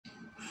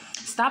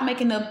Stop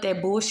making up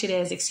that bullshit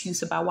ass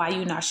excuse about why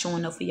you're not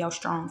showing up for your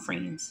strong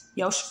friends.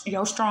 Your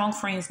strong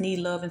friends need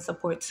love and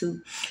support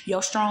too.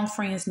 Your strong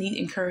friends need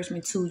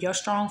encouragement too. Your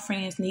strong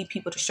friends need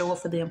people to show up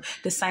for them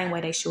the same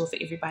way they show up for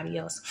everybody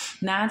else.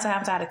 9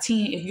 times out of 10,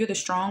 if you're the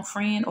strong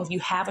friend, or if you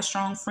have a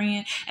strong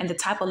friend, and the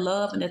type of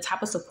love and the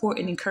type of support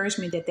and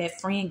encouragement that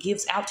that friend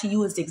gives out to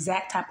you is the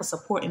exact type of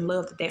support and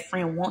love that that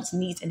friend wants,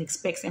 needs, and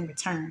expects in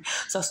return.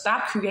 So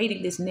stop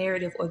creating this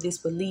narrative or this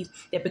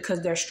belief that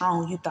because they're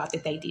strong, you thought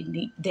that they didn't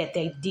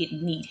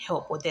need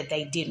help, or that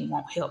they didn't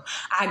want help.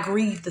 I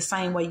grieve the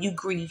same way you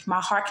grieve. My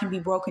heart can be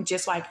broken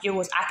just like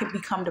yours. I can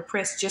become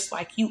depressed just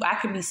like you. I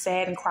can be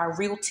sad and cry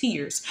real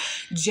tears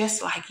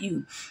just like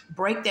you.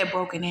 Break that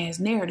broken ass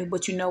narrative.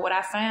 But you know what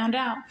I found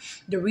out?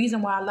 The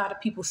reason why a lot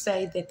of people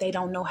say that they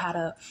don't know how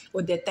to,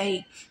 or that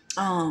they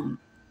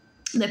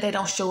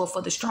don't show up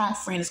for the strong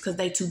friends because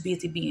they too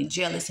busy being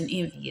jealous and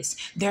envious.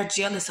 They're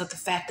jealous of the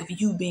fact of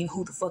you being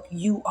who the fuck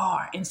you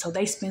are. And so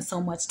they spend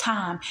so much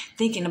time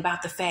thinking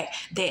about the fact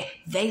that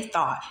they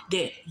thought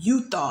that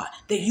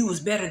you was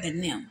better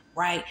than them.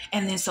 Right.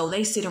 And then so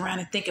they sit around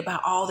and think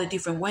about all the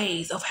different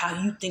ways of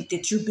how you think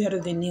that you're better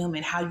than them,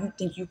 and how you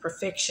think you're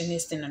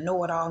perfectionist and a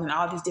know-it-all and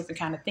all these different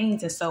kind of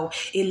things. And so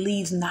it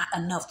leaves not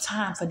enough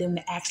time for them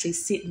to actually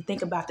sit and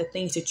think about the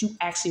things that you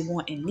actually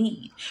want and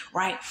need.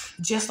 Right.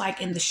 Just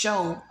like in the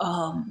show,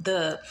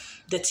 the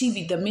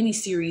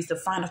miniseries, the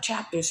final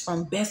chapters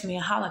from Best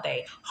Man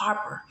Holiday,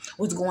 Harper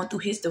was going through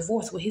his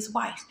divorce with his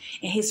wife,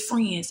 and his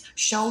friends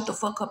showed the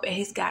fuck up at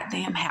his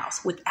goddamn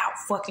house without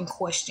fucking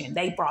question.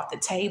 They brought the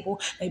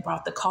table, they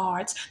brought the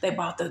cards, they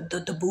brought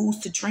the booze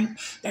to drink,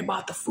 they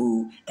brought the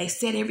food, they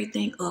set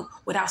everything up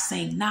without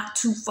saying not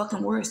 2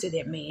 fucking words to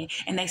that man.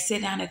 And they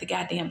sat down at the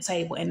goddamn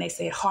table and they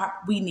said, Harp,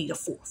 we need a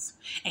 4th.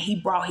 And he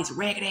brought his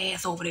ragged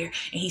ass over there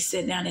and he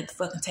sat down at the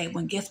fucking table,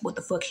 and guess what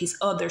the fuck his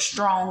other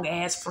strong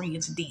ass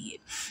friends did?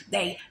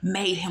 They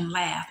made him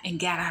laugh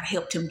and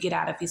helped him get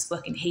out of his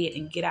fucking head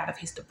and get out of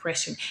his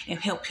depression, and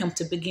helped him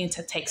to begin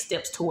to take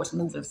steps towards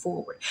moving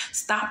forward.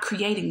 Stop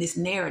creating this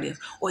narrative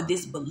or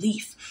this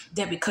belief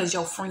that because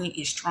your friend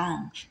is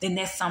strong, then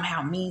that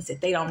somehow means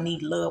that they don't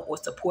need love or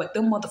support.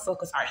 Them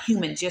motherfuckers are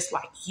human just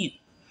like you.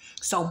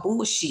 So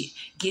bullshit.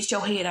 Get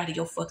your head out of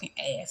your fucking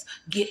ass.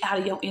 Get out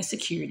of your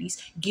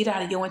insecurities. Get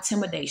out of your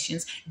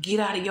intimidations. Get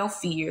out of your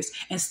fears,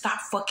 and stop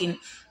fucking...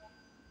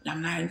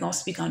 I'm not even going to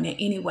speak on that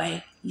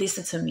anyway.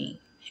 Listen to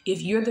me.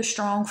 If you're the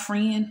strong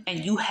friend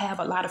and you have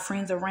a lot of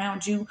friends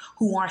around you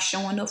who aren't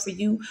showing up for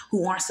you,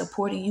 who aren't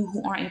supporting you,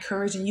 who aren't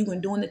encouraging you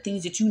and doing the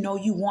things that you know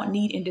you want,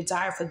 need, and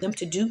desire for them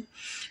to do,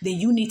 then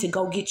you need to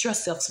go get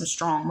yourself some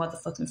strong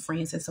motherfucking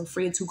friends, and some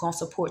friends who going to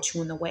support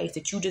you in the ways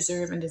that you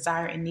deserve and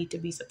desire and need to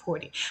be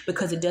supported.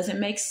 Because it doesn't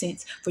make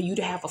sense for you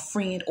to have a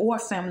friend or a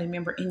family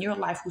member in your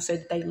life who says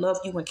that they love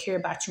you and care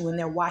about you, and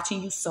they're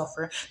watching you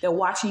suffer. They're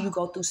watching you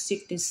go through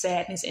sickness,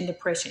 sadness, and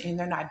depression, and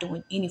they're not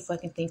doing any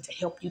fucking thing to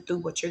help you through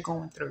what you're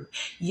going through.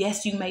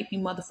 Yes, you may be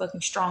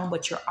motherfucking strong,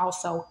 but you're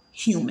also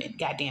human,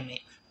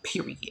 goddammit,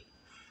 period.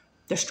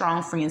 The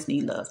strong friends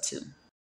need love too.